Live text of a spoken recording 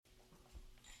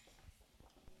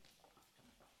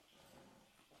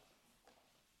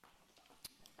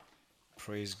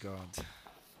Praise God.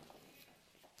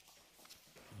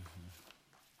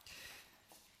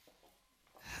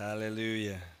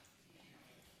 Hallelujah.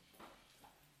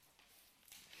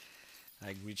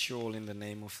 I greet you all in the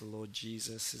name of the Lord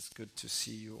Jesus. It's good to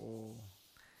see you all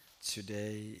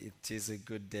today. It is a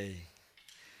good day.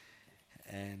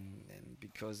 And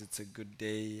because it's a good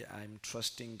day, I'm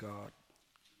trusting God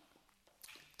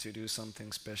to do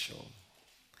something special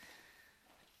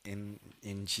in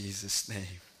Jesus'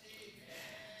 name.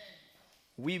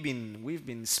 We've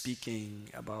been speaking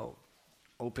about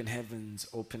open heavens,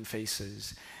 open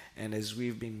faces, and as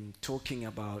we've been talking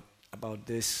about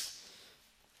this,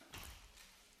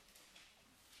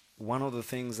 one of the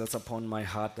things that's upon my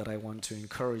heart that I want to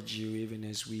encourage you, even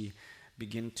as we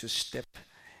begin to step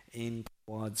in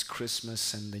towards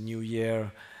Christmas and the new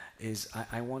year, is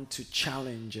I want to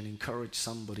challenge and encourage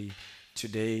somebody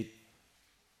today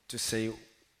to say,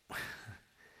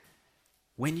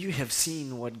 when you have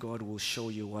seen what God will show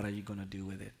you, what are you going to do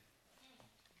with it?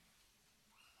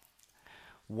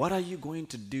 What are you going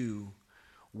to do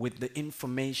with the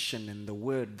information and the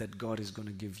word that God is going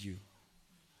to give you?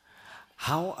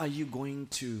 How are you going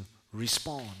to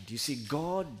respond? You see,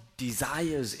 God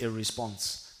desires a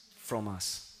response from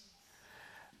us.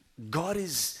 God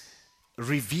is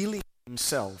revealing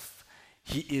himself.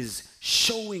 He is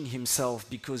showing himself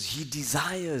because he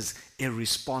desires a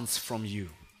response from you.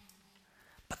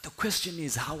 But the question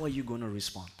is, how are you going to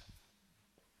respond?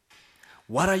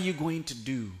 What are you going to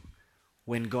do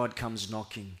when God comes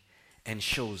knocking and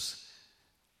shows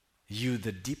you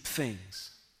the deep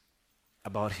things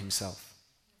about himself?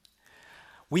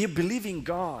 We are believing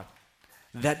God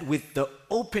that with the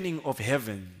opening of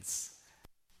heavens,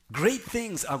 great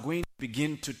things are going to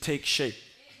begin to take shape.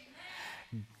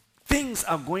 Things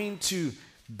are going to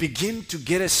begin to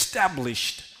get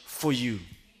established for you.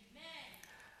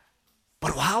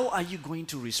 But how are you going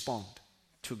to respond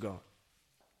to God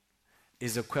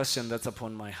is a question that's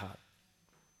upon my heart.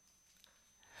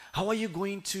 How are you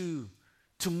going to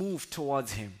move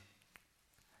towards him?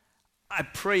 I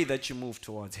pray that you move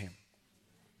towards him.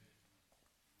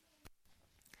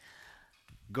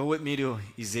 Go with me to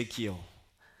Ezekiel.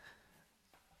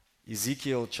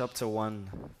 Ezekiel chapter 1.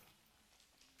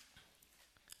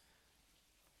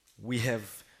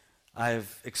 I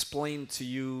have explained to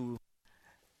you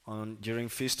during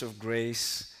Feast of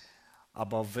Grace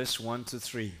about verse 1 to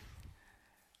 3.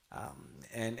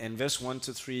 And verse 1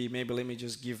 to 3, maybe let me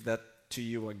just give that to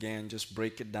you again, just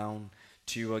break it down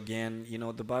to you again. You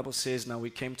know, the Bible says, now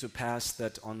it came to pass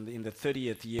that in the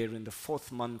 30th year, in the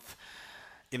 4th month,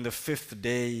 in the 5th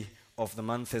day of the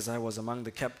month, as I was among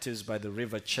the captives by the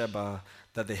river Chebar,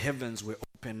 that the heavens were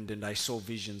opened and I saw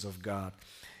visions of God.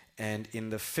 And in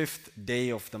the 5th day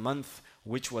of the month,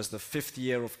 which was the 5th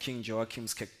year of King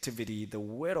Joachim's captivity, the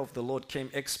word of the Lord came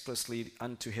expressly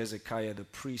unto Hezekiah the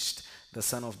priest, the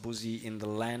son of Buzi, in the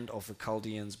land of the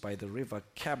Chaldeans by the river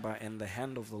Chebar, and the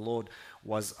hand of the Lord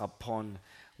was upon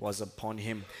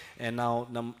him. And now,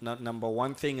 number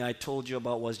one thing I told you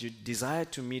about was you desire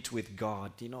to meet with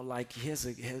God. You know, like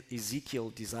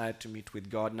Ezekiel desired to meet with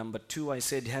God. Number two, I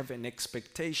said have an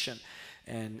expectation.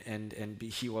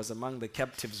 He was among the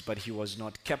captives, but he was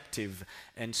not captive.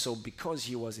 And so because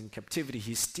he was in captivity,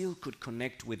 he still could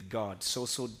connect with God.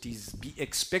 So be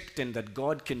expectant that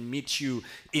God can meet you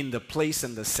in the place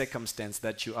and the circumstance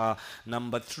that you are.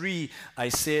 Number three, I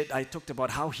talked about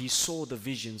how he saw the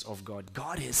visions of God.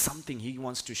 God has something he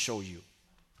wants to show you.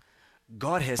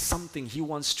 God has something he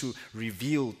wants to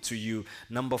reveal to you.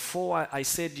 Number four, I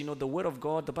said, you know, the word of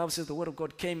God, the Bible says the word of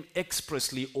God came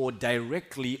expressly or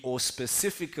directly or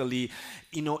specifically.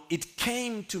 You know, it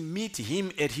came to meet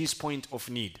him at his point of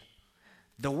need.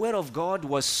 The word of God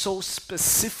was so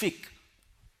specific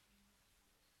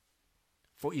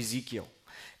for Ezekiel.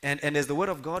 And as the word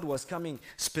of God was coming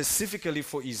specifically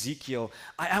for Ezekiel,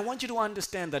 I want you to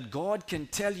understand that God can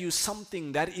tell you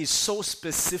something that is so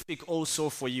specific also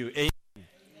for you. Amen.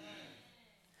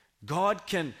 God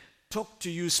can talk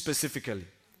to you specifically.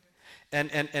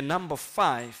 And number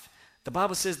five, the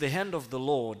Bible says the hand of the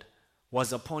Lord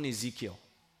was upon Ezekiel.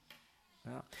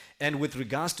 Yeah. And with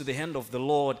regards to the hand of the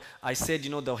Lord, I said, you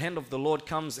know, the hand of the Lord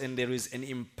comes and there is an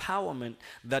empowerment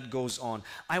that goes on.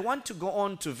 I want to go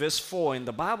on to verse 4, and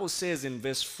the Bible says in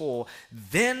verse 4,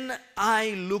 then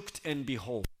I looked and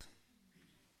behold.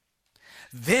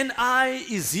 Then I,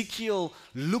 Ezekiel,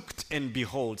 looked and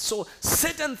behold. So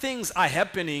certain things are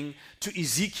happening to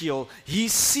Ezekiel. He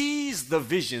sees the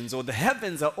visions, or the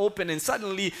heavens are open, and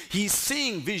suddenly he's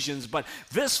seeing visions. But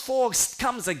verse 4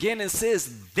 comes again and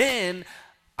says, then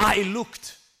I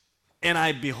looked and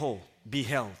I beheld.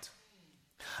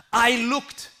 I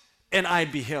looked and I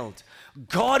beheld.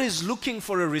 God is looking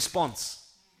for a response.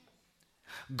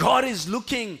 God is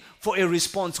looking for a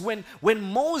response. When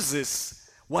Moses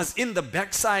was in the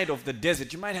backside of the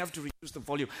desert, you might have to reduce the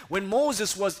volume. When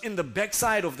Moses was in the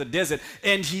backside of the desert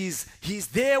and he's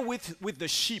there with the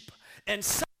sheep, and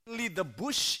suddenly the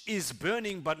bush is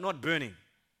burning but not burning.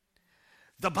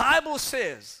 The Bible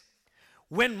says,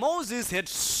 when Moses had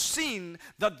seen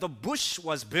that the bush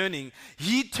was burning,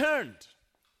 he turned.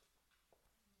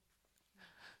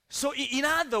 So in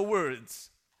other words,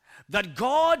 that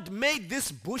God made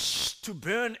this bush to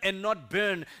burn and not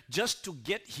burn just to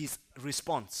get his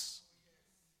response.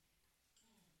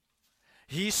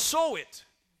 He saw it,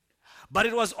 but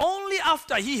it was only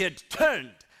after he had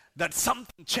turned that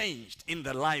something changed in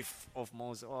the life of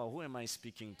Moses. Oh, who am I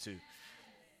speaking to?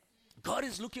 God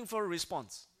is looking for a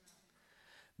response.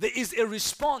 There is a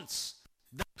response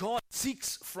that God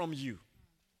seeks from you.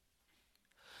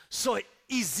 So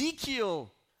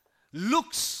Ezekiel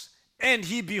looks and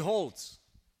he beholds.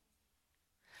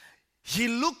 He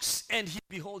looks and he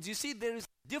beholds. You see, there is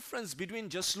a difference between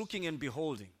just looking and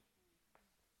beholding.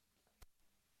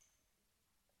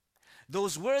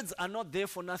 Those words are not there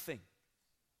for nothing.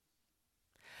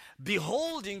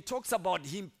 Beholding talks about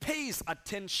he pays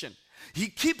attention. He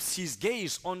keeps his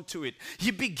gaze onto it.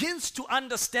 He begins to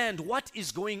understand what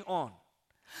is going on.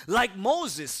 Like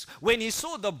Moses, when he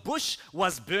saw the bush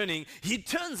was burning, he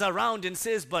turns around and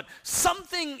says, but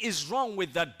something is wrong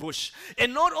with that bush.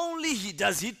 And not only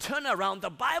does he turn around, the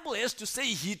Bible has to say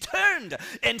he turned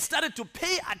and started to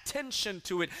pay attention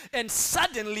to it. And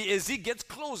suddenly, as he gets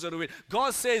closer to it,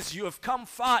 God says, you have come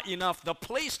far enough. The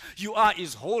place you are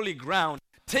is holy ground.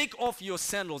 Take off your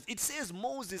sandals. It says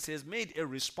Moses has made a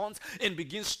response and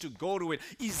begins to go to it.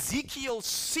 Ezekiel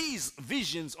sees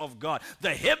visions of God.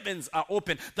 The heavens are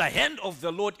open. The hand of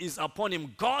the Lord is upon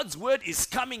him. God's word is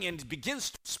coming and begins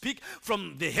to speak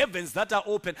from the heavens that are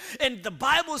open. And the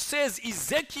Bible says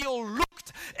Ezekiel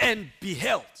looked and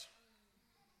beheld.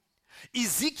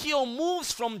 Ezekiel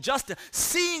moves from just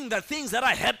seeing the things that are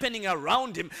happening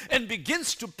around him and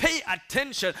begins to pay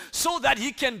attention so that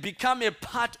he can become a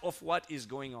part of what is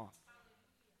going on.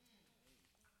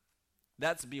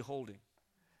 That's beholding.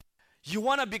 You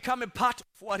want to become a part of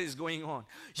what is going on.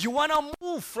 You want to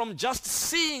move from just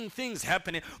seeing things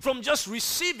happening, from just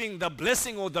receiving the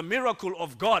blessing or the miracle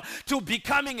of God to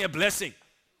becoming a blessing.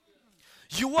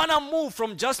 You want to move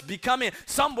from just becoming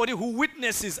somebody who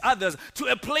witnesses others to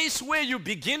a place where you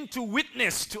begin to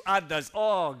witness to others.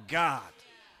 Oh, God.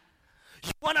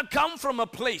 You want to come from a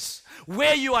place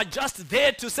where you are just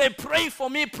there to say, pray for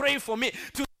me,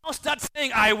 to now start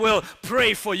saying, I will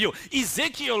pray for you.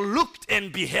 Ezekiel looked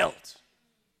and beheld.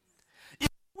 If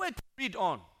you were to read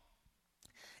on,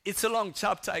 it's a long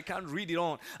chapter. I can't read it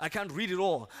on. I can't read it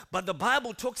all. But the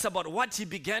Bible talks about what he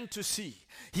began to see.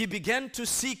 He began to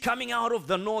see coming out of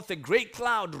the north a great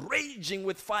cloud raging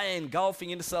with fire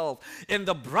engulfing itself. And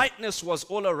the brightness was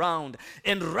all around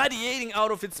and radiating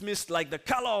out of its midst like the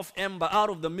color of amber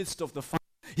out of the midst of the fire.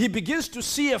 He begins to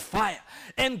see a fire,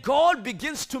 and God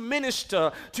begins to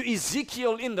minister to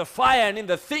Ezekiel in the fire and in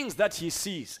the things that he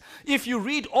sees. If you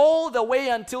read all the way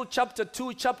until chapter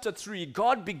 2, chapter 3,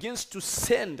 God begins to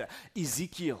send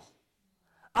Ezekiel.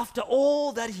 After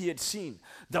all that he had seen,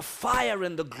 the fire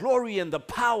and the glory and the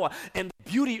power and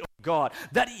the beauty of God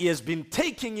that he has been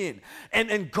taking in.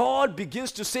 And God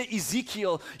begins to say,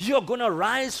 Ezekiel, you're going to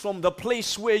rise from the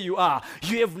place where you are.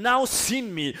 You have now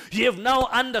seen me. You have now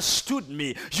understood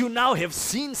me. You now have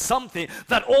seen something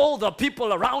that all the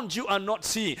people around you are not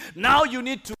seeing. Now you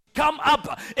need to come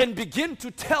up and begin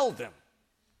to tell them.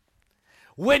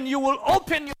 When you will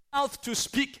open your mouth to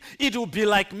speak, it will be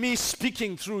like me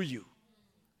speaking through you.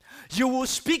 You will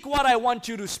speak what I want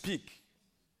you to speak.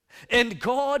 And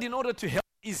God, in order to help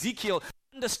Ezekiel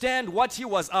understand what he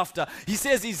was after, he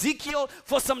says, Ezekiel,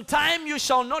 for some time you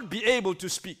shall not be able to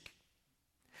speak.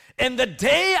 And the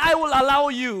day I will allow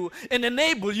you and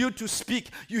enable you to speak,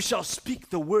 you shall speak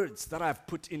the words that I've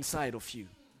put inside of you.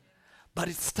 But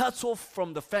it starts off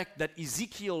from the fact that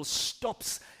Ezekiel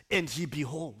stops and he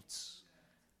beholds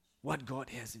what God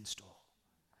has in store.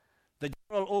 The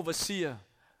general overseer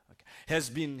has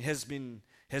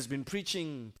been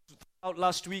preaching out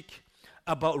last week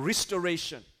about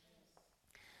restoration.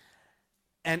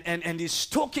 And he's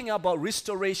talking about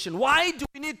restoration. Why do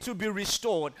we need to be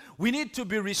restored? We need to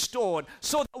be restored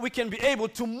so that we can be able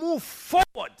to move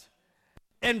forward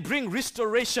and bring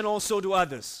restoration also to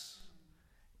others.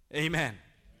 Amen.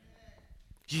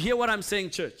 You hear what I'm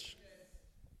saying, church?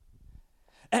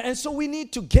 And so we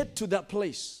need to get to that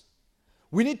place.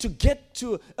 We need to get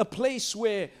to a place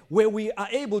where we are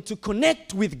able to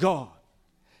connect with God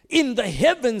in the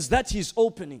heavens that He's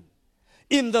opening.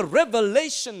 in the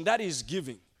revelation that He's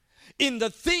giving, in the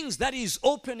things that He's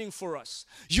opening for us.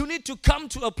 You need to come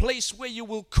to a place where you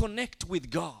will connect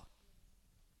with God.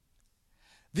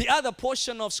 The other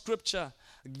portion of Scripture,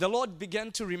 the Lord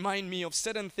began to remind me of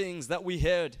certain things that we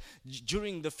heard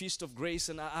during the Feast of Grace.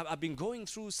 And I've been going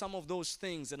through some of those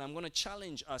things, and I'm going to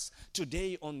challenge us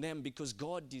today on them because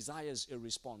God desires a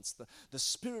response. The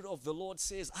Spirit of the Lord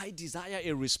says, I desire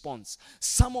a response.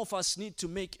 Some of us need to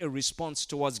make a response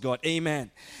towards God.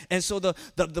 Amen. And so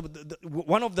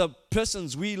one of the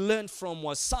persons we learned from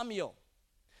was Samuel.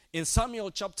 In Samuel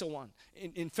chapter 1,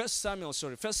 in 1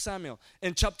 Samuel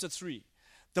in chapter 3.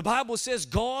 The Bible says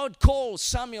God calls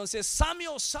Samuel and says,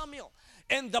 Samuel, Samuel.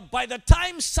 And by the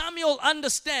time Samuel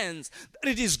understands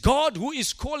that it is God who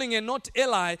is calling and not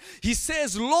Eli, he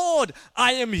says, Lord,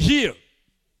 I am here.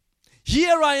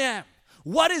 Here I am.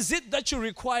 What is it that you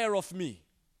require of me?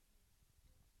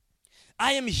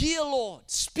 I am here, Lord.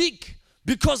 Speak,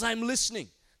 because I'm listening.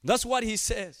 That's what he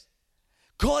says.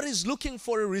 God is looking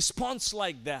for a response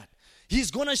like that. He's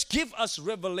going to give us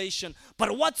revelation.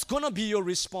 But what's going to be your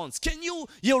response? Can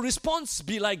your response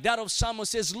be like that of Samuel?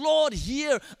 Says, Lord,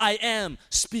 here I am.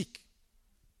 Speak.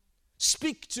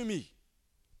 Speak to me.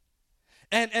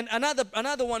 And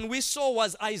another one we saw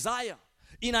was Isaiah.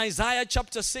 In Isaiah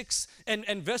chapter 6 and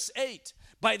verse 8.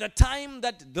 By the time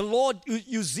that the Lord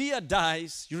Uzziah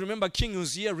dies, you remember King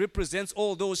Uzziah represents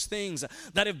all those things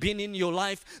that have been in your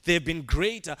life. They've been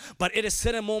great. But at a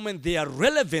certain moment, their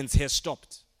relevance has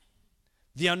stopped.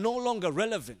 They are no longer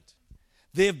relevant.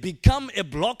 They've become a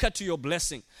blocker to your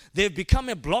blessing. They've become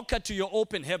a blocker to your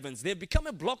open heavens. They've become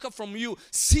a blocker from you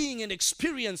seeing and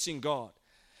experiencing God.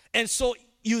 And so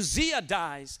Uzziah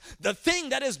dies. The thing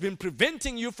that has been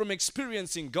preventing you from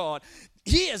experiencing God,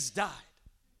 he has died.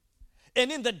 And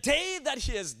in the day that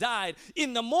he has died,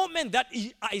 in the moment that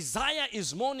Isaiah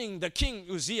is mourning the king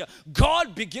Uzziah,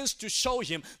 God begins to show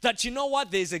him that, you know what,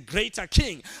 there's a greater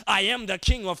king. I am the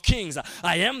King of Kings.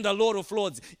 I am the Lord of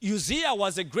Lords. Uzziah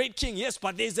was a great king, yes,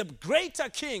 but there's a greater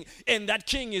king, and that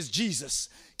king is Jesus.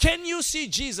 Can you see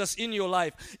Jesus in your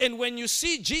life? And when you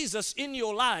see Jesus in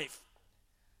your life,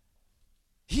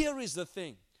 here is the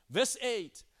thing. Verse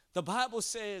 8, the Bible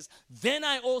says, then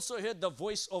I also heard the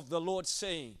voice of the Lord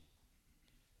saying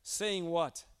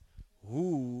what?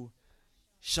 Who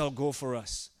shall go for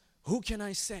us? Who can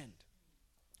I send?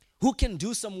 Who can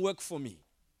do some work for me?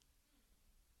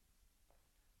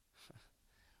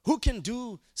 Who can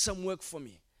do some work for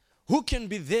me? Who can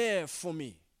be there for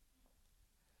me?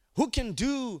 Who can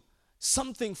do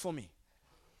something for me?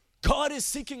 God is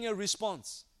seeking a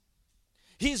response.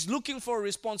 He's looking for a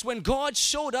response. When God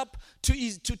showed up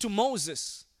to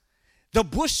Moses, the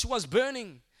bush was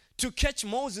burning to catch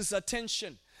Moses'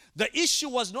 attention. The issue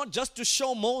was not just to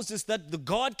show Moses that the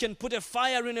God can put a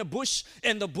fire in a bush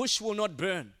and the bush will not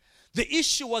burn. The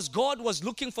issue was God was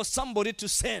looking for somebody to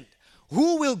send.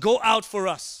 Who will go out for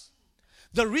us?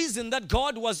 The reason that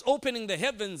God was opening the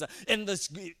heavens and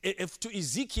to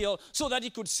Ezekiel so that he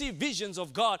could see visions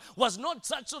of God was not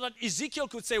such so that Ezekiel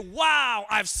could say, wow,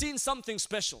 I've seen something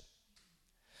special.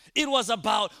 It was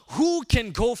about who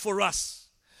can go for us.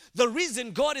 The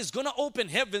reason God is going to open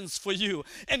heavens for you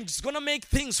and is going to make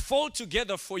things fall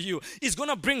together for you, is going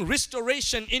to bring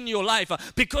restoration in your life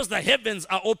because the heavens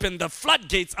are open, the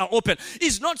floodgates are open.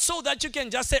 It's not so that you can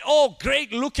just say, oh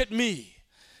great, look at me.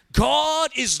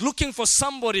 God is looking for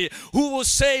somebody who will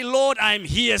say, Lord, I'm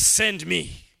here, send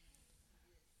me.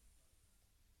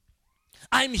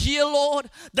 I'm here, Lord,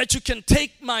 that you can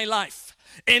take my life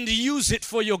and use it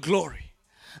for your glory.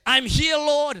 I'm here,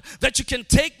 Lord, that you can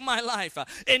take my life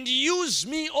and use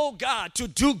me, oh God, to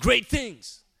do great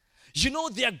things. You know,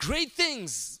 there are great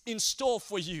things in store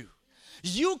for you.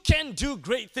 You can do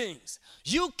great things.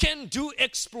 You can do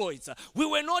exploits. We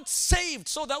were not saved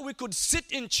so that we could sit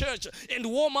in church and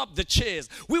warm up the chairs.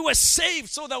 We were saved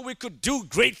so that we could do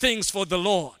great things for the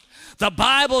Lord. The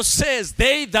Bible says,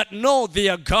 they that know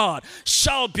their God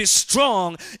shall be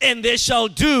strong and they shall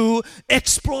do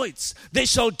exploits. They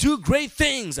shall do great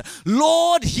things.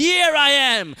 Lord, here I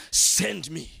am.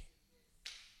 Send me.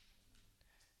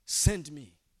 Send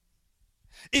me.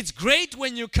 It's great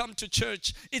when you come to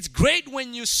church. It's great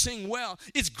when you sing well.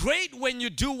 It's great when you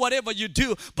do whatever you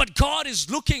do. But God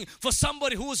is looking for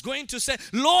somebody who is going to say,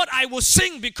 Lord, I will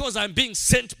sing because I'm being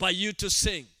sent by you to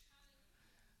sing.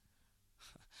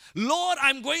 Lord,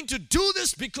 I'm going to do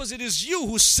this because it is you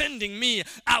who's sending me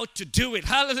out to do it.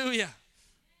 Hallelujah.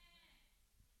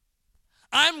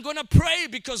 I'm going to pray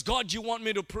because, God, you want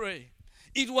me to pray.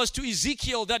 It was to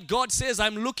Ezekiel that God says,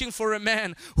 I'm looking for a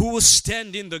man who will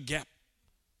stand in the gap.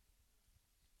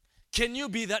 Can you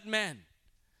be that man,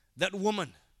 that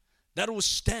woman, that will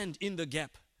stand in the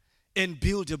gap and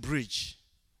build a bridge?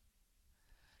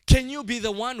 Can you be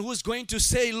the one who's going to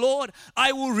say, Lord,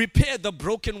 I will repair the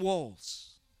broken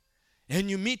walls? And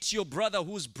you meet your brother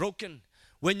who's broken,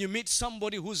 when you meet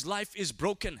somebody whose life is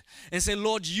broken, and say,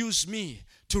 Lord, use me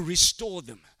to restore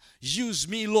them. Use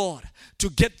me, Lord, to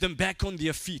get them back on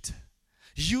their feet.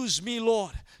 Use me,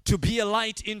 Lord, to be a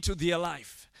light into their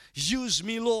life. Use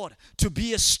me, Lord, to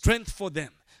be a strength for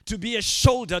them, to be a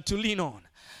shoulder to lean on.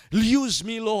 Use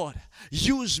me, Lord.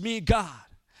 Use me, God.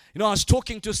 You know, I was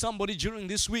talking to somebody during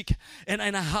this week, and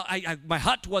my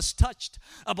heart was touched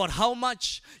about how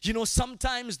much, you know,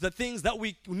 sometimes the things that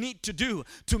we need to do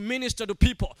to minister to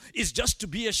people is just to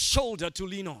be a shoulder to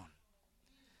lean on.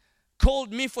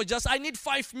 Called me for I need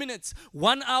 5 minutes.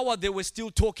 1 hour they were still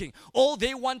talking. All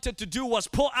they wanted to do was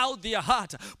pour out their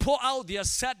heart, pour out their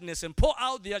sadness, and pour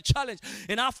out their challenge.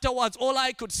 And afterwards, all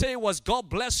I could say was, God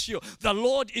bless you. The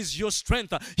Lord is your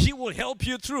strength. He will help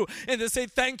you through. And they say,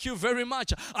 thank you very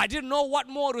much. I didn't know what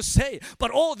more to say,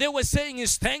 but all they were saying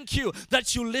is, thank you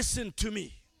that you listened to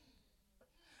me.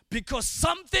 Because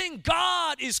something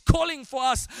God is calling for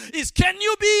us is, can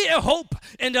you be a hope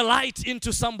and a light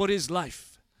into somebody's life?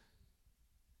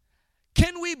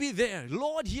 Can we be there?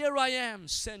 Lord, here I am,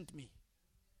 send me.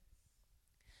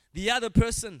 The other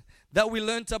person that we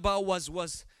learned about was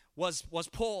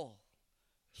Paul.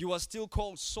 He was still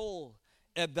called Saul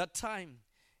at that time.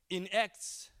 In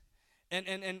Acts,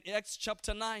 and Acts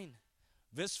chapter 9,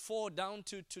 verse 4 down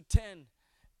to 10,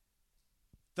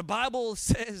 the Bible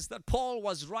says that Paul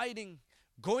was writing,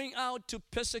 going out to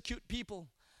persecute people.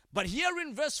 But here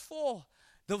in verse 4,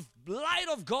 the light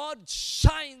of God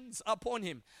shines upon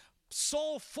him.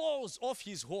 Saul falls off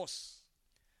his horse.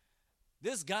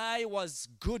 This guy was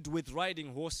good with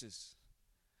riding horses.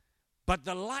 But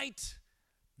the light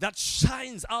that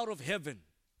shines out of heaven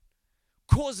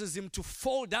causes him to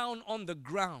fall down on the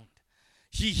ground.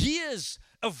 He hears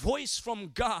a voice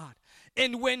from God.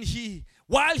 And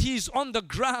while he's on the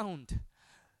ground,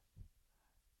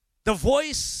 the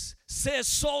voice says,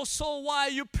 Saul, Saul, why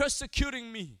are you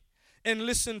persecuting me? And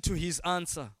listen to his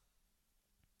answer.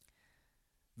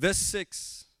 Verse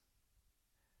 6.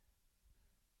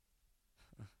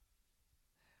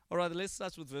 All right, let's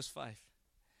start with verse 5.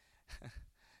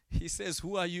 He says,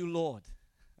 who are you, Lord?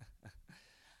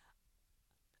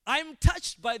 I'm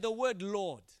touched by the word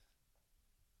Lord.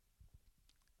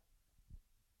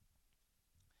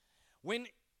 When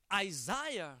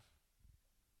Isaiah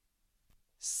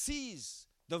sees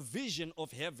the vision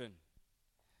of heaven,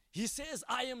 he says,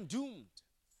 I am doomed.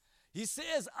 He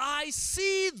says, I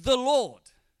see the Lord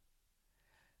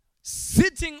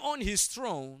sitting on his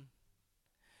throne,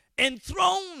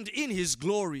 enthroned in his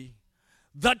glory.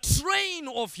 The train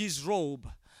of his robe,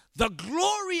 the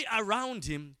glory around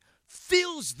him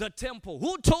fills the temple.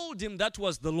 Who told him that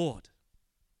was the Lord?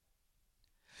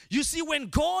 You see, when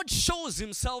God shows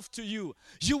himself to you,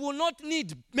 you will not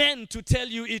need men to tell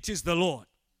you it is the Lord.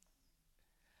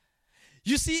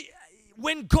 You see,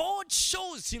 when God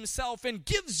shows himself and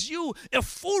gives you a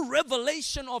full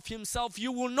revelation of himself,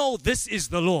 you will know this is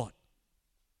the Lord.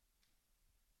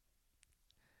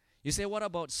 You say, what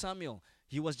about Samuel?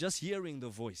 He was just hearing the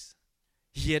voice.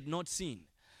 He had not seen.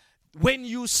 When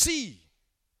you see,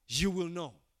 you will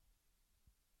know.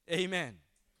 Amen.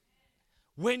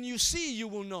 When you see, you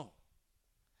will know.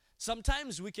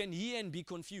 Sometimes we can hear and be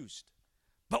confused.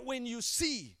 But when you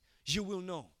see, you will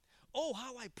know. Oh,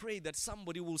 how I pray that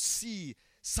somebody will see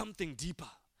something deeper.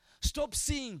 Stop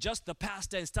seeing just the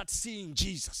pastor and start seeing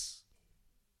Jesus.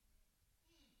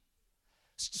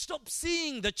 Stop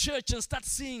seeing the church and start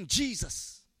seeing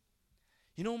Jesus.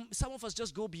 You know, some of us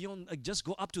just go beyond, just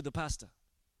go up to the pastor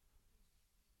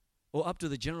or up to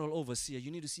the general overseer.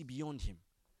 You need to see beyond him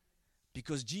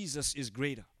because Jesus is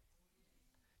greater.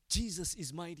 Jesus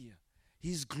is mightier.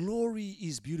 His glory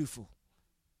is beautiful.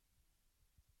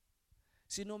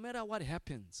 See, no matter what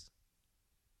happens,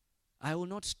 I will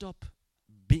not stop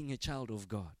being a child of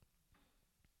God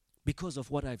because of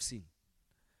what I've seen.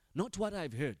 Not what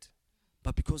I've heard,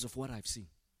 but because of what I've seen.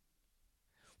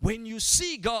 When you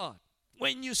see God,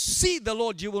 when you see the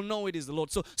Lord, you will know it is the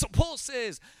Lord. So Paul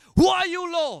says, who are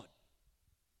you, Lord?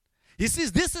 He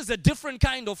says, this is a different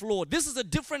kind of Lord. This is a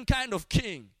different kind of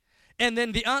king. And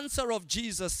then the answer of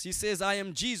Jesus, he says, I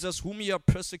am Jesus whom you are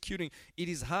persecuting. It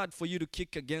is hard for you to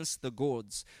kick against the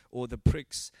goads or the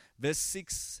pricks. Verse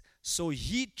 6, so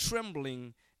he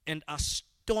trembling and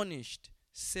astonished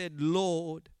said,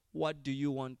 Lord, what do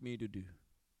you want me to do?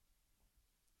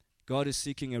 God is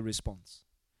seeking a response.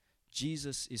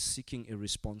 Jesus is seeking a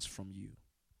response from you.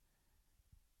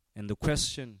 And the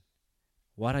question,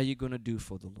 what are you going to do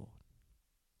for the Lord?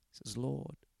 He says,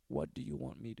 Lord, what do you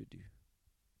want me to do?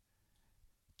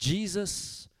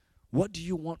 Jesus, what do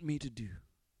you want me to do?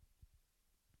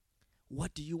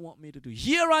 What do you want me to do?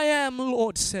 Here I am,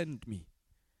 Lord, send me.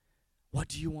 What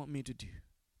do you want me to do?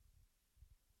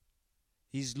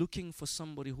 He's looking for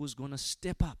somebody who's going to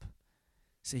step up.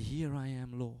 Say, here I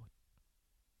am, Lord.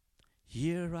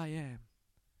 Here I am.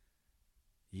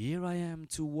 Here I am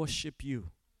to worship you.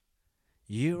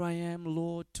 Here I am,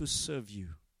 Lord, to serve you.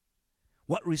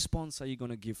 What response are you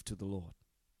going to give to the Lord?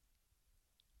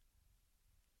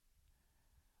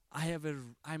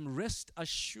 I'm rest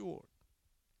assured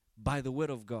by the word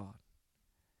of God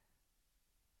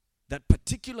that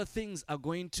particular things are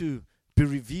going to be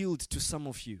revealed to some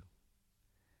of you.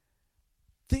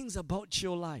 Things about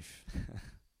your life.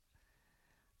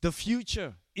 The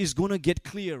future is going to get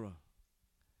clearer.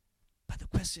 But the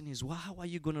question is, well, how are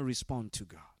you going to respond to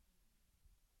God?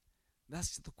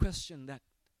 That's the question that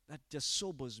just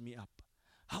sobers me up.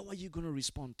 How are you going to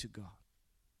respond to God?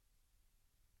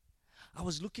 I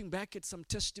was looking back at some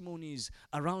testimonies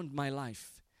around my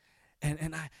life,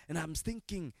 and I'm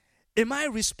thinking, am I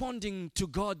responding to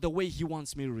God the way He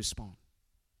wants me to respond?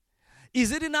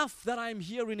 Is it enough that I'm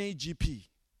here in AGP?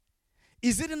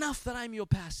 Is it enough that I'm your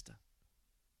pastor?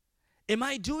 Am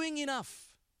I doing enough?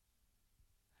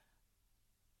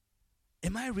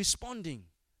 Am I responding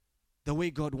the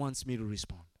way God wants me to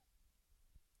respond?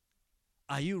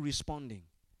 Are you responding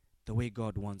the way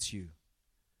God wants you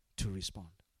to respond?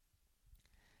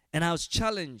 And I was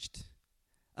challenged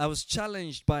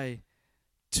by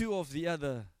two of the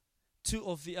other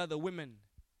women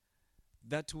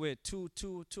that were two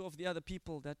of the other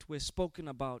people that were spoken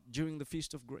about during the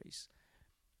Feast of Grace.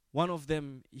 One of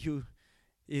them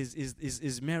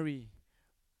is Mary.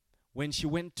 When she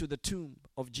went to the tomb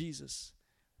of Jesus,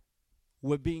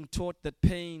 we're being taught that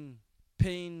pain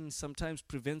sometimes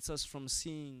prevents us from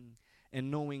seeing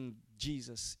and knowing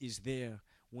Jesus is there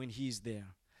when He's there.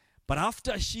 But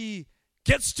after she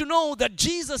gets to know that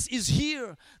Jesus is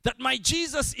here, that my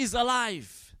Jesus is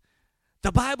alive,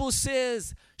 the Bible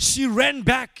says she ran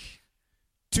back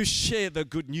to share the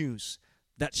good news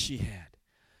that she had.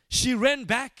 She ran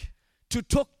back to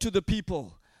talk to the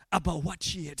people about what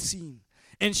she had seen.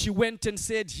 And she went and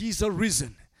said, He's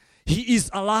arisen. He is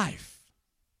alive.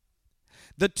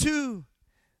 The two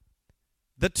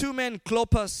men,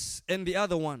 Clopas and the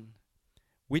other one,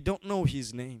 we don't know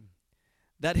his name,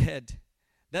 that had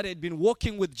been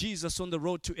walking with Jesus on the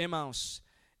road to Emmaus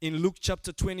in Luke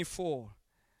chapter 24.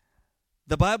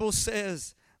 The Bible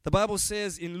says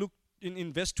in Luke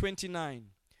in verse 29,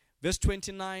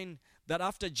 that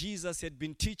after Jesus had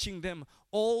been teaching them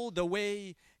all the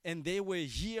way, and they were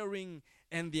hearing,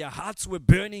 and their hearts were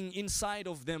burning inside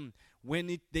of them,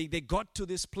 when they got to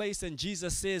this place, and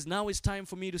Jesus says, now it's time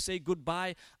for me to say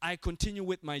goodbye. I continue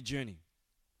with my journey.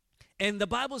 And the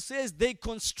Bible says they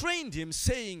constrained him,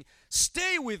 saying,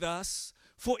 stay with us,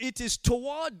 for it is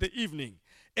toward the evening,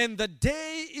 and the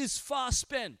day is far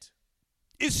spent.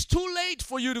 It's too late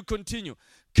for you to continue.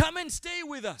 Come and stay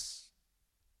with us.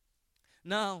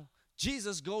 Now,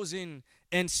 Jesus goes in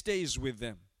and stays with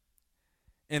them.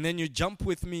 And then you jump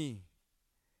with me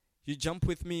let's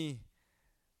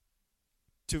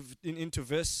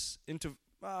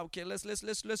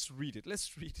read it.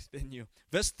 Let's read it then.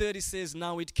 Verse 30 says,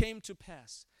 now it came to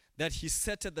pass that he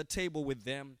sat at the table with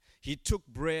them. He took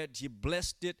bread, he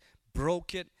blessed it,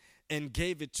 broke it, and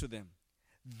gave it to them.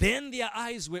 Then their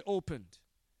eyes were opened.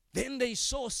 Then they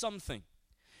saw something.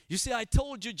 You see, I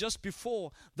told you just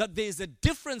before that there's a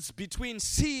difference between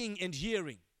seeing and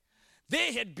hearing.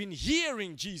 They had been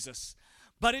hearing Jesus,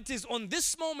 but it is on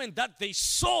this moment that they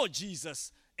saw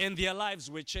Jesus and their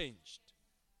lives were changed.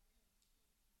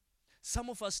 Some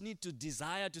of us need to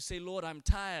desire to say, Lord, I'm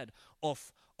tired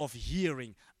of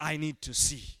hearing. I need to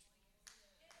see.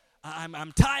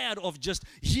 I'm tired of just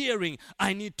hearing.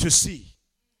 I need to see.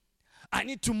 I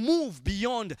need to move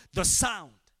beyond the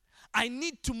sound. I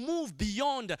need to move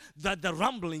beyond the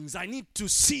rumblings. I need to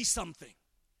see something.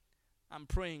 I'm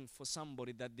praying for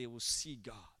somebody that they will see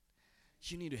God.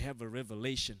 You need to have a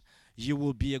revelation. You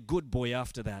will be a good boy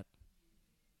after that.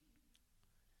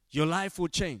 Your life will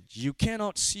change. You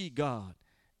cannot see God.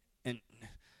 And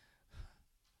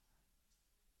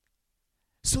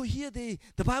so here the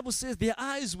Bible says their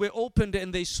eyes were opened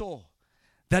and they saw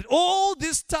that all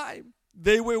this time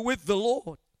they were with the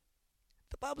Lord.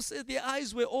 The Bible says their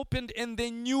eyes were opened and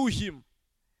they knew him.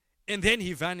 And then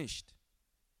he vanished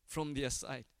from their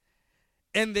sight.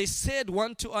 And they said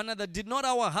one to another, did not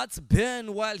our hearts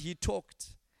burn while he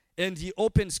talked? And he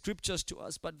opened scriptures to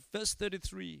us. But verse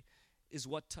 33 is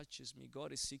what touches me.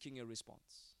 God is seeking a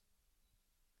response.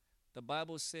 The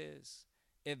Bible says,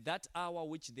 at that hour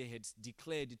which they had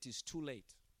declared it is too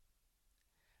late,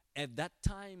 at that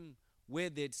time where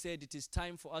they had said it is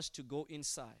time for us to go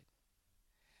inside,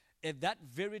 at that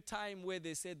very time where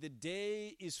they said the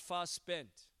day is far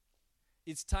spent,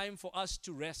 it's time for us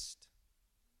to rest.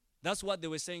 That's what they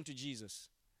were saying to Jesus.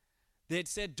 They had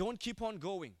said, don't keep on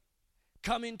going.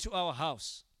 Come into our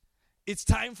house. It's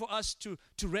time for us to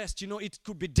rest. You know, it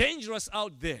could be dangerous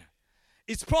out there.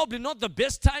 It's probably not the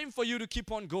best time for you to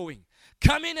keep on going.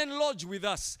 Come in and lodge with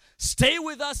us. Stay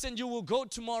with us and you will go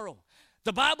tomorrow.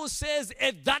 The Bible says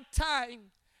at that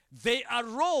time, they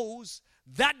arose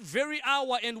that very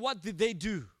hour, and what did they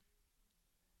do?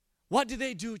 What did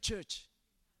they do, church?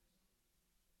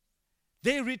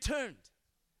 They returned.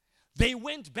 They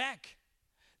went back.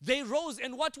 They rose,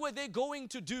 and what were they going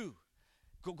to do?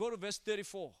 Go to verse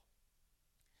 34.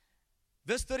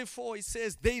 Verse 34, it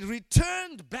says, they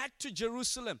returned back to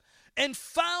Jerusalem and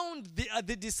found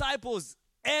the disciples,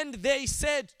 and they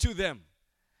said to them,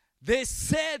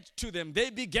 they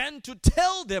began to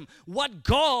tell them what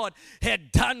God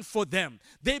had done for them.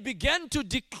 They began to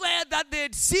declare that they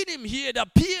had seen him. He had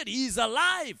appeared. He is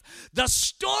alive. The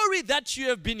story that you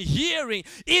have been hearing,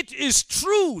 it is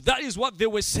true. That is what they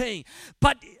were saying.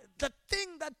 But the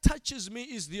thing that touches me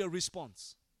is their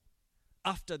response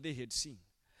after they had seen.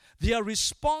 Their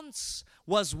response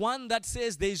was one that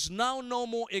says there is now no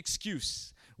more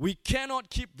excuse. We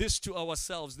cannot keep this to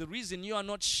ourselves. The reason you are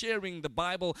not sharing the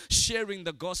Bible, sharing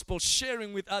the gospel,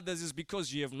 sharing with others is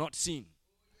because you have not seen.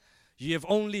 You have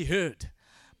only heard.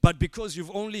 But because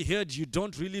you've only heard, you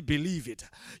don't really believe it.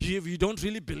 You don't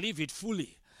really believe it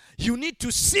fully. You need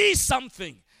to see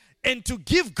something and to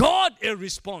give God a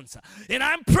response. And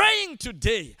I'm praying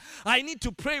today. I need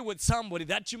to pray with somebody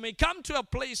that you may come to a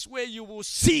place where you will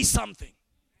see something.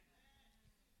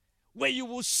 Where you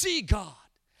will see God.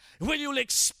 Where you will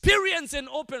experience an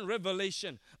open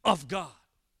revelation of God.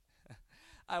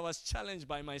 I was challenged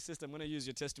by my sister. I'm going to use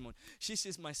your testimony.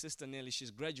 She's my sister Nelly. She's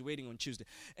graduating on Tuesday.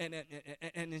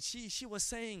 And she was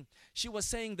saying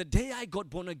the day I got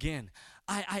born again,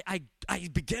 I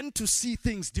began to see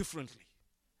things differently.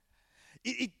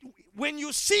 When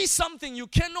you see something, you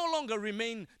can no longer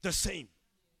remain the same.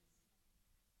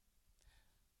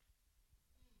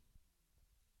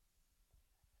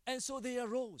 And so they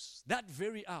arose that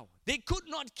very hour. They could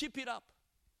not keep it up.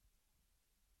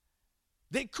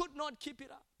 They could not keep it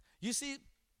up. You see,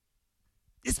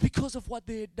 it's because of what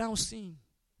they had now seen.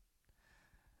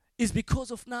 It's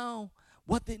because of now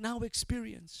what they now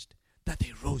experienced that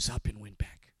they rose up and went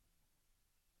back.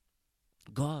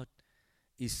 God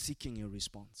is seeking a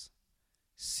response.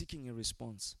 Seeking a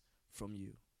response from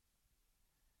you.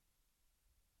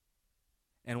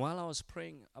 And while I was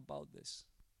praying about this,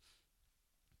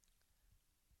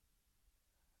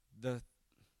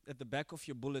 at the back of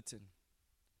your bulletin,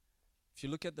 if you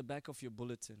look at the back of your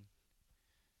bulletin,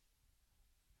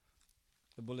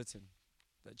 the bulletin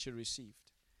that you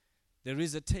received, there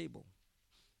is a table.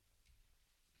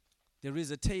 There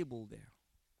is a table there.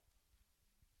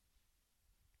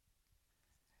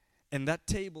 And that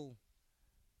table,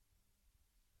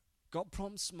 God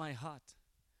prompts my heart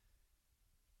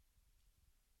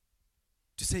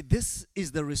to say, this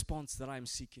is the response that I'm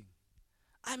seeking.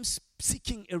 I'm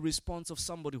seeking a response of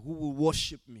somebody who will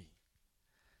worship me.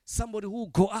 Somebody who will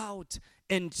go out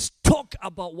and talk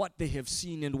about what they have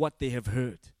seen and what they have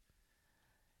heard.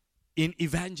 In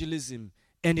evangelism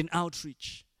and in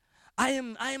outreach. I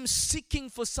am seeking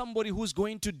for somebody who's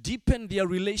going to deepen their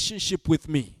relationship with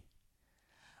me.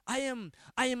 I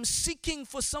am seeking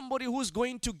for somebody who's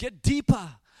going to get deeper,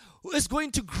 who is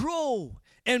going to grow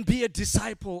and be a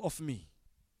disciple of me.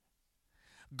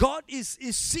 God is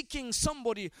seeking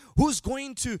somebody who's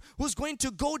going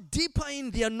to go deeper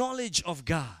in their knowledge of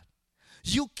God.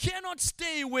 You cannot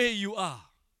stay where you are.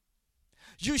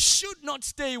 You should not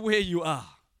stay where you are.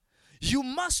 You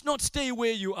must not stay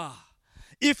where you are.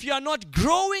 If you are not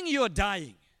growing, you're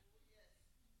dying.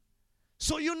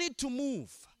 So you need to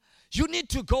move. You need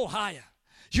to go higher.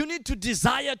 You need to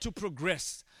desire to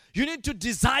progress. You need to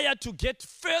desire to get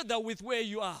further with where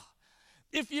you are.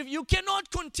 If you cannot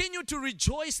continue to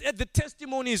rejoice at the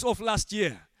testimonies of last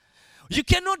year. You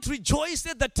cannot rejoice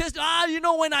at the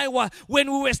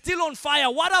when we were still on fire.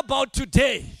 What about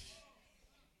today?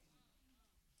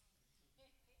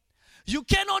 You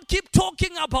cannot keep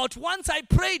talking about once I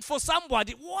prayed for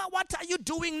somebody. What are you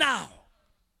doing now?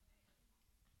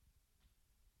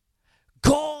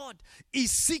 God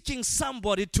is seeking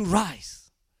somebody to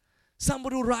rise.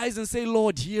 Somebody will rise and say,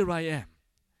 Lord, here I am.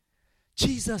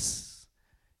 Jesus,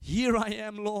 here I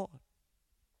am, Lord.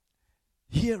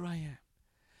 Here I am.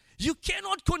 You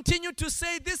cannot continue to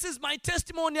say, this is my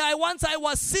testimony. Once I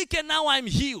was sick and now I'm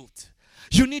healed.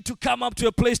 You need to come up to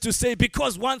a place to say,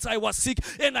 because once I was sick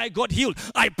and I got healed,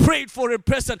 I prayed for a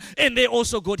person and they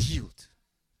also got healed.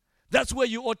 That's where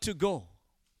you ought to go.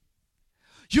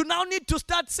 You now need to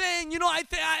start saying,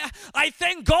 I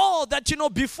thank God that,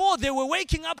 before they were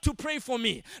waking up to pray for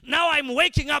me. Now I'm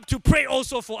waking up to pray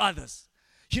also for others.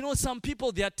 Some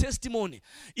people, their testimony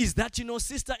is that,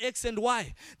 Sister X and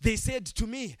Y, they said to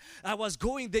me, I was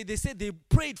going, they said they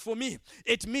prayed for me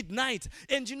at midnight.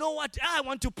 And you know what? I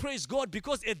want to praise God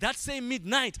because at that same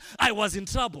midnight, I was in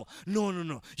trouble.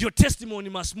 No. Your testimony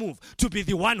must move to be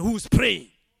the one who's praying.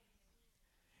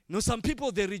 Some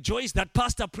people, they rejoice that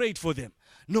pastor prayed for them.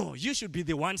 No, you should be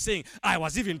the one saying, I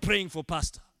was even praying for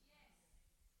pastor.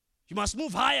 You must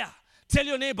move higher. Tell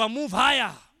your neighbor, move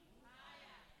higher.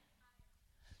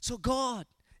 So God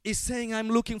is saying, I'm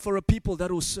looking for a people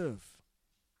that will serve.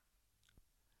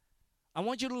 I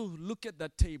want you to look at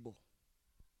that table.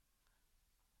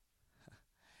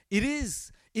 It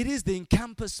is the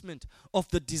encompassment of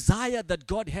the desire that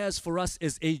God has for us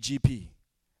as AGP.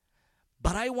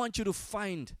 But I want you to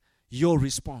find your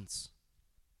response.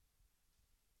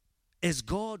 As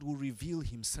God will reveal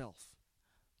himself,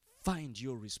 find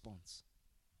your response.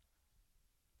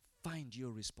 Find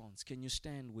your response. Can you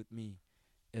stand with me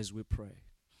as we pray?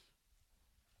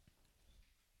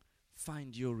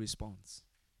 Find your response.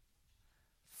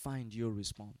 Find your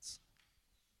response.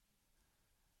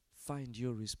 Find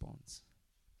your response.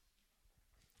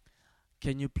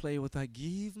 Can you play with I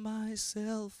give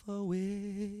myself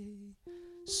away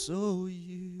so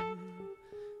you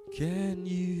can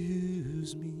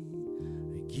use me?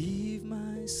 I give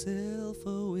myself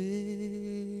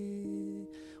away.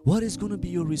 What is going to be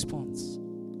your response?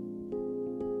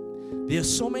 There are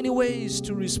so many ways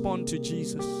to respond to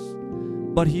Jesus,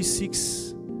 but he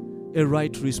seeks a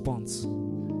right response.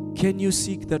 Can you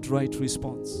seek that right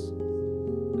response?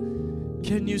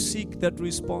 Can you seek that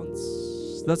response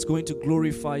that's going to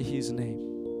glorify his name?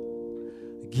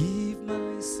 Give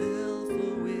myself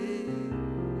away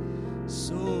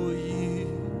so you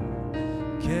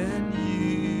can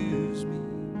use me.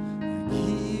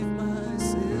 Give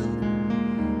myself.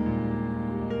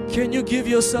 Can you give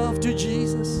yourself to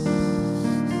Jesus?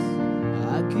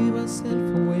 I give myself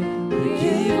away. I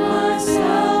give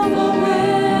myself away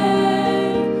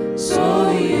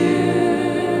so you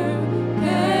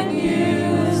can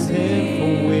use me.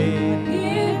 I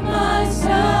give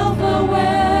myself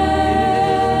away.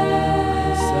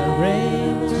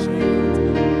 Surrender.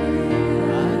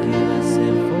 I give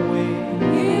myself away.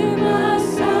 Give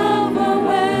myself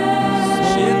away.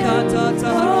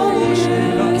 Can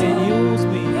use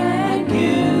me. I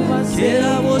give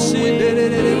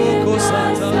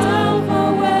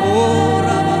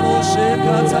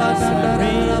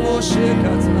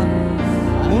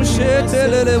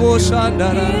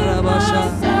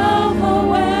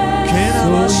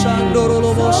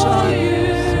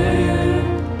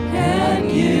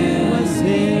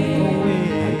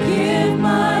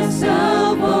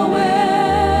myself away.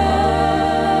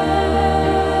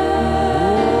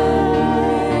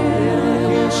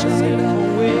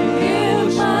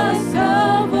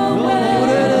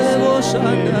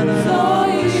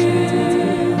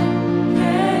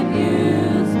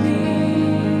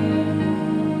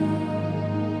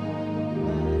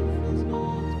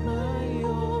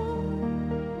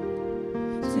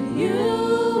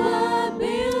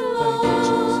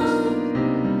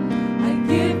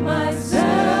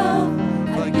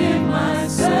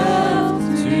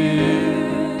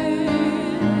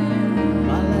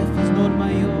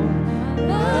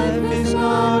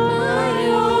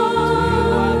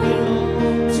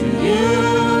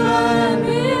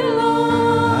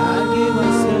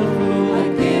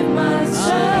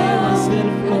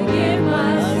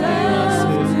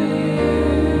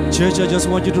 Church, I just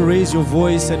want you to raise your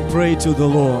voice and pray to the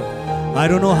Lord. I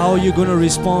don't know how you're going to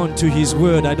respond to his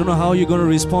word. I don't know how you're going to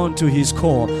respond to his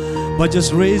call. But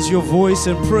just raise your voice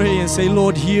and pray and say,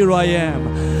 Lord, here I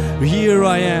am. Here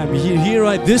I am.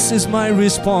 This is my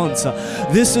response.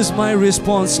 This is my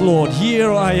response, Lord.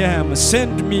 Here I am.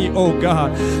 Send me, oh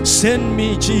God. Send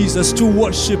me, Jesus, to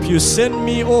worship you. Send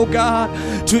me, oh God,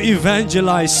 to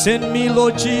evangelize. Send me,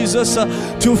 Lord Jesus,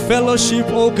 to fellowship,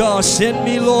 oh God. Send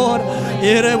me, Lord.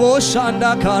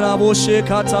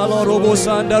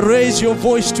 Raise your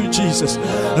voice to Jesus.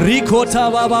 Lord,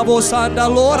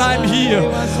 I'm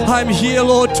here. I'm here,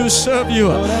 Lord, to serve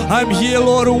you. I'm here,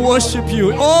 Lord, to worship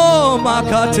you. Oh, Oh,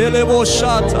 makatelebo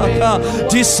shataka.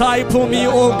 Disciple me,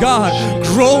 oh God.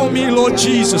 Grow me, Lord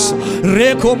Jesus.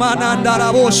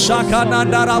 Rekomanandarabo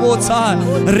shakanandarabota.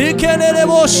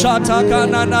 Rikelelebo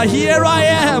shatakanana. Here I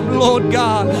am, Lord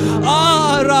God.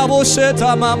 Ah,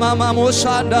 rabosheta mama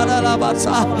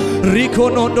mamoshandarabata.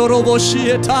 Rikonondorobo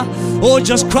shieta. Oh,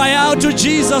 just cry out to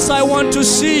Jesus. I want to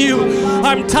see you.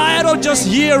 I'm tired of just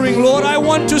hearing, Lord. I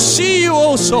want to see you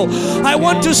also. I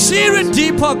want to see it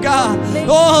deeper, God.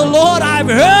 Oh, Lord, I've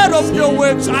heard of your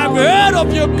works. I've heard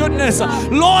of your goodness.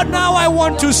 Lord, now I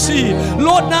want to see.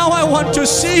 Lord, now I want to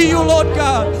see you, Lord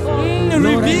God.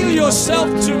 Reveal yourself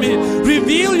to me.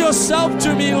 Reveal yourself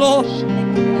to me, Lord.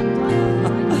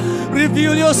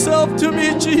 Reveal yourself to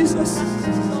me, Jesus.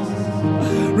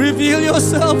 Reveal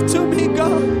yourself to me,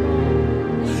 God.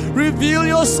 Reveal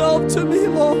yourself to me,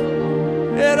 Lord.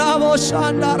 Erabo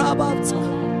shandarabata.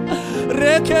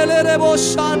 Rekelerebo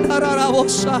shandarabo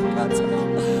shakata.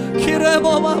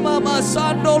 Kirebo mama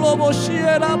sandolo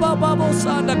moshiera baba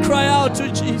mosanda. Cry out to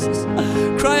Jesus.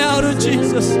 Cry out to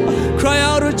Jesus. Cry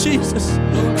out to Jesus.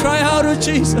 Cry out to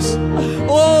Jesus.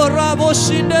 Oh, Rabo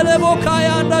Shindelebo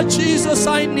Kayanda. Jesus,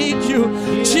 I need you.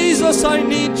 Jesus, I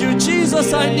need you.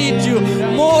 Jesus, I need you.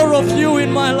 More of you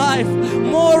in my life.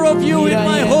 More of you in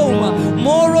my home.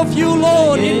 More of you,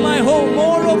 Lord, in my home.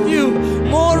 More of you.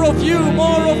 More of you.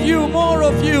 More of you. More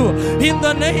of you. In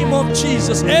the name of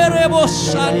Jesus. Erebo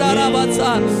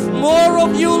Shandarabata. More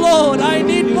of you, Lord. I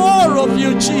need more of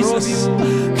you, Jesus.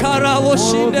 I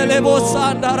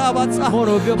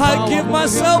give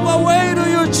myself away to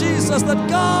you, Jesus, that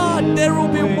God, there will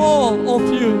be more of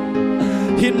you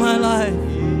in my life.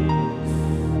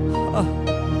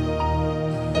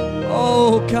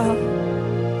 Oh God,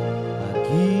 I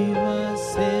give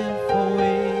myself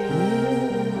away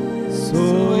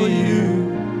so you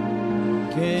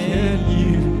can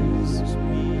use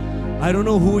me. I don't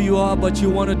know who you are, but you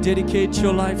want to dedicate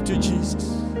your life to Jesus.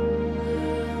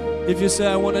 If you say,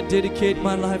 I want to dedicate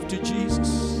my life to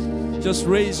Jesus, just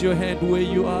raise your hand where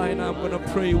you are and I'm going to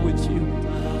pray with you.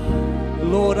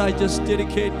 Lord, I just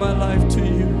dedicate my life to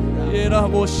you.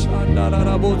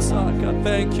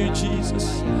 Thank you,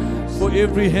 Jesus, for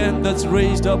every hand that's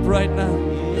raised up right now.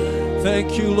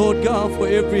 Thank you, Lord God, for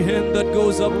every hand that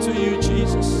goes up to you,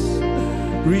 Jesus.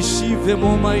 Receive them,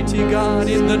 Almighty God,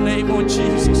 in the name of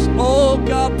Jesus. Oh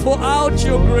God, pour out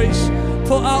your grace.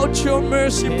 Pour out your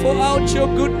mercy, pour out your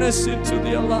goodness into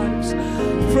their lives.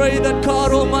 Pray that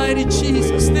God Almighty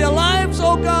Jesus, their lives,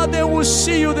 oh God, they will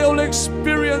see you, they will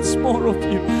experience more of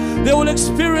you. They will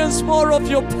experience more of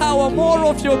your power, more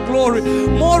of your glory,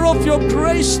 more of your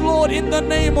grace, Lord, in the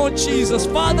name of Jesus.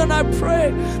 Father, and I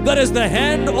pray that as the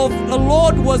hand of the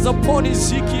Lord was upon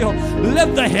Ezekiel,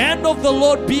 let the hand of the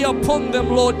Lord be upon them,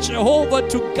 Lord Jehovah,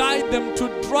 to guide them, to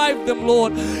drive them,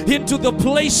 Lord, into the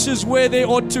places where they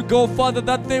ought to go, Father,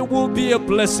 that they will be a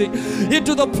blessing,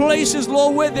 into the places,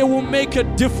 Lord, where they will make a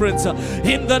difference,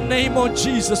 in the name of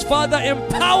Jesus. Father,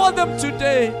 empower them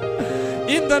today.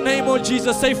 In the name of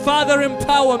Jesus, say, Father,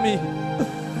 empower me.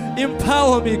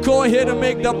 Empower me. Go ahead and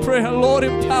make that prayer. Lord,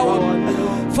 empower me.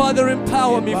 Father,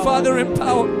 empower me. Father,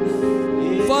 empower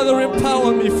me. Father,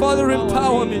 empower me. Father,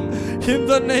 empower me. In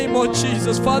the name of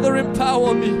Jesus, Father,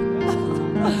 empower me.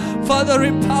 Father,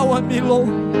 empower me, Lord.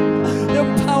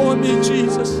 Empower me,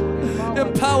 Jesus.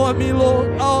 Empower me,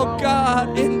 Lord. Oh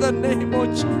God, in the name of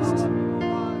Jesus.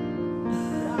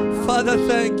 Father,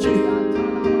 thank you.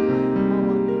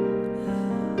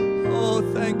 Oh,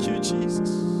 thank you, Jesus.